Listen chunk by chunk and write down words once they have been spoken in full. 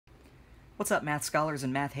What's up, math scholars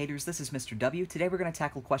and math haters? This is Mr. W. Today we're going to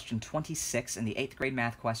tackle question 26 in the 8th grade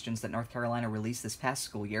math questions that North Carolina released this past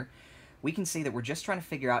school year. We can see that we're just trying to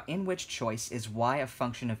figure out in which choice is y a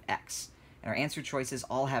function of x. And our answer choices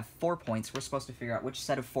all have 4 points. We're supposed to figure out which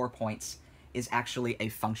set of 4 points is actually a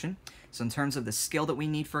function. So in terms of the skill that we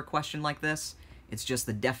need for a question like this, it's just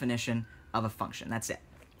the definition of a function. That's it.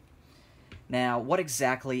 Now, what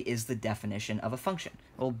exactly is the definition of a function?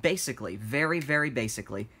 Well, basically, very, very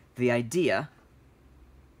basically, the idea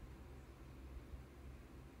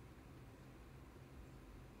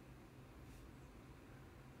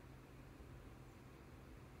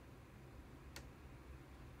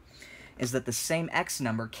is that the same x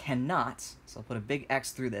number cannot, so I'll put a big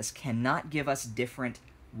X through this, cannot give us different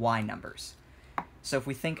y numbers. So if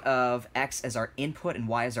we think of x as our input and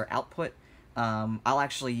y as our output, I'll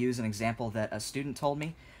actually use an example that a student told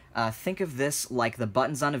me. Think of this like the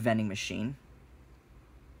buttons on a vending machine.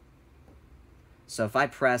 So if I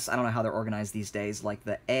press, I don't know how they're organized these days, like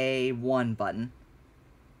the A1 button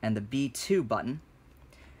and the B2 button,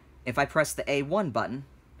 if I press the A1 button,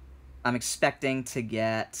 I'm expecting to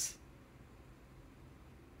get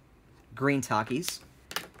green Takis.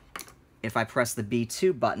 If I press the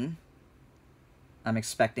B2 button, I'm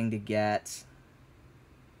expecting to get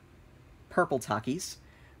purple Takis.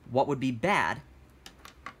 What would be bad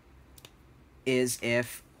is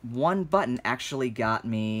if one button actually got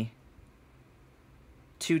me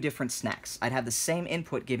 2 different snacks. I'd have the same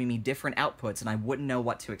input giving me different outputs, and I wouldn't know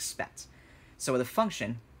what to expect. So with a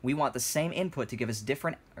function, we want the same input to give us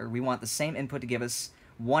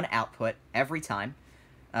one output every time.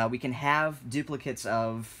 We can have duplicates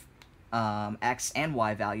of x and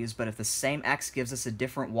y values, but if the same x gives us a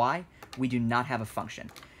different y, we do not have a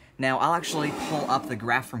function. Now, I'll actually pull up the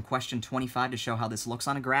graph from question 25 to show how this looks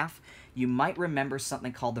on a graph. You might remember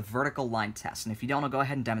something called the vertical line test, and if you don't, I'll go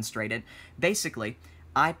ahead and demonstrate it. Basically,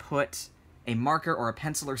 I put a marker or a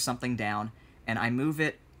pencil or something down, and I move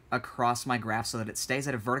it across my graph so that it stays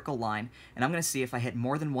at a vertical line, and I'm going to see if I hit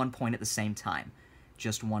more than one point at the same time.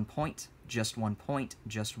 Just 1 point, just 1 point,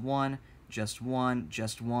 just one, just one,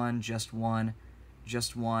 just one, just one,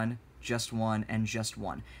 just one, just one, and just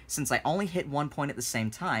one. Since I only hit 1 point at the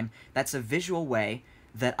same time, that's a visual way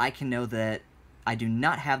that I can know that I do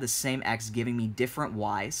not have the same x giving me different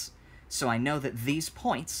y's, so I know that these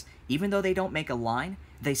points, even though they don't make a line,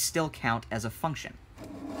 they still count as a function.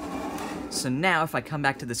 So now if I come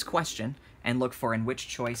back to this question and look for in which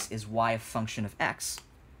choice is y a function of x,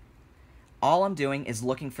 all I'm doing is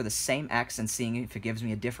looking for the same x and seeing if it gives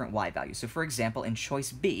me a different y value. So for example, in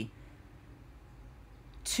choice B,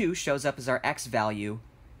 2 shows up as our x value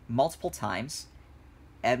multiple times.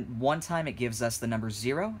 At one time it gives us the number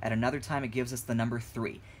 0, at another time it gives us the number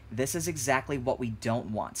 3. This is exactly what we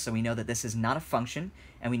don't want, so we know that this is not a function,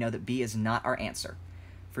 and we know that B is not our answer.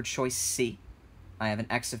 For choice C, I have an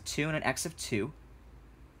x of 2 and an x of 2,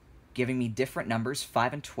 giving me different numbers,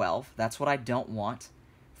 5 and 12. That's what I don't want.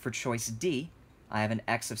 For choice D, I have an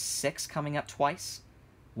x of 6 coming up twice.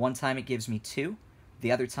 One time it gives me 2,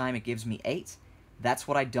 the other time it gives me 8. That's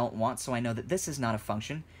what I don't want, so I know that this is not a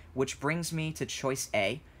function, which brings me to choice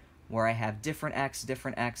A, where I have different x,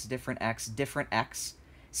 different x, different x, different x.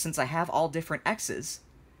 Since I have all different x's,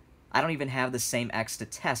 I don't even have the same x to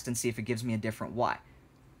test and see if it gives me a different y.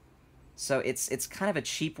 So it's kind of a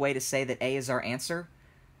cheap way to say that A is our answer,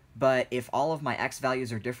 but if all of my x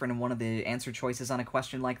values are different in one of the answer choices on a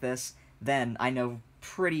question like this, then I know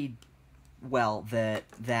pretty well that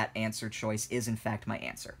that answer choice is in fact my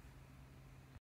answer.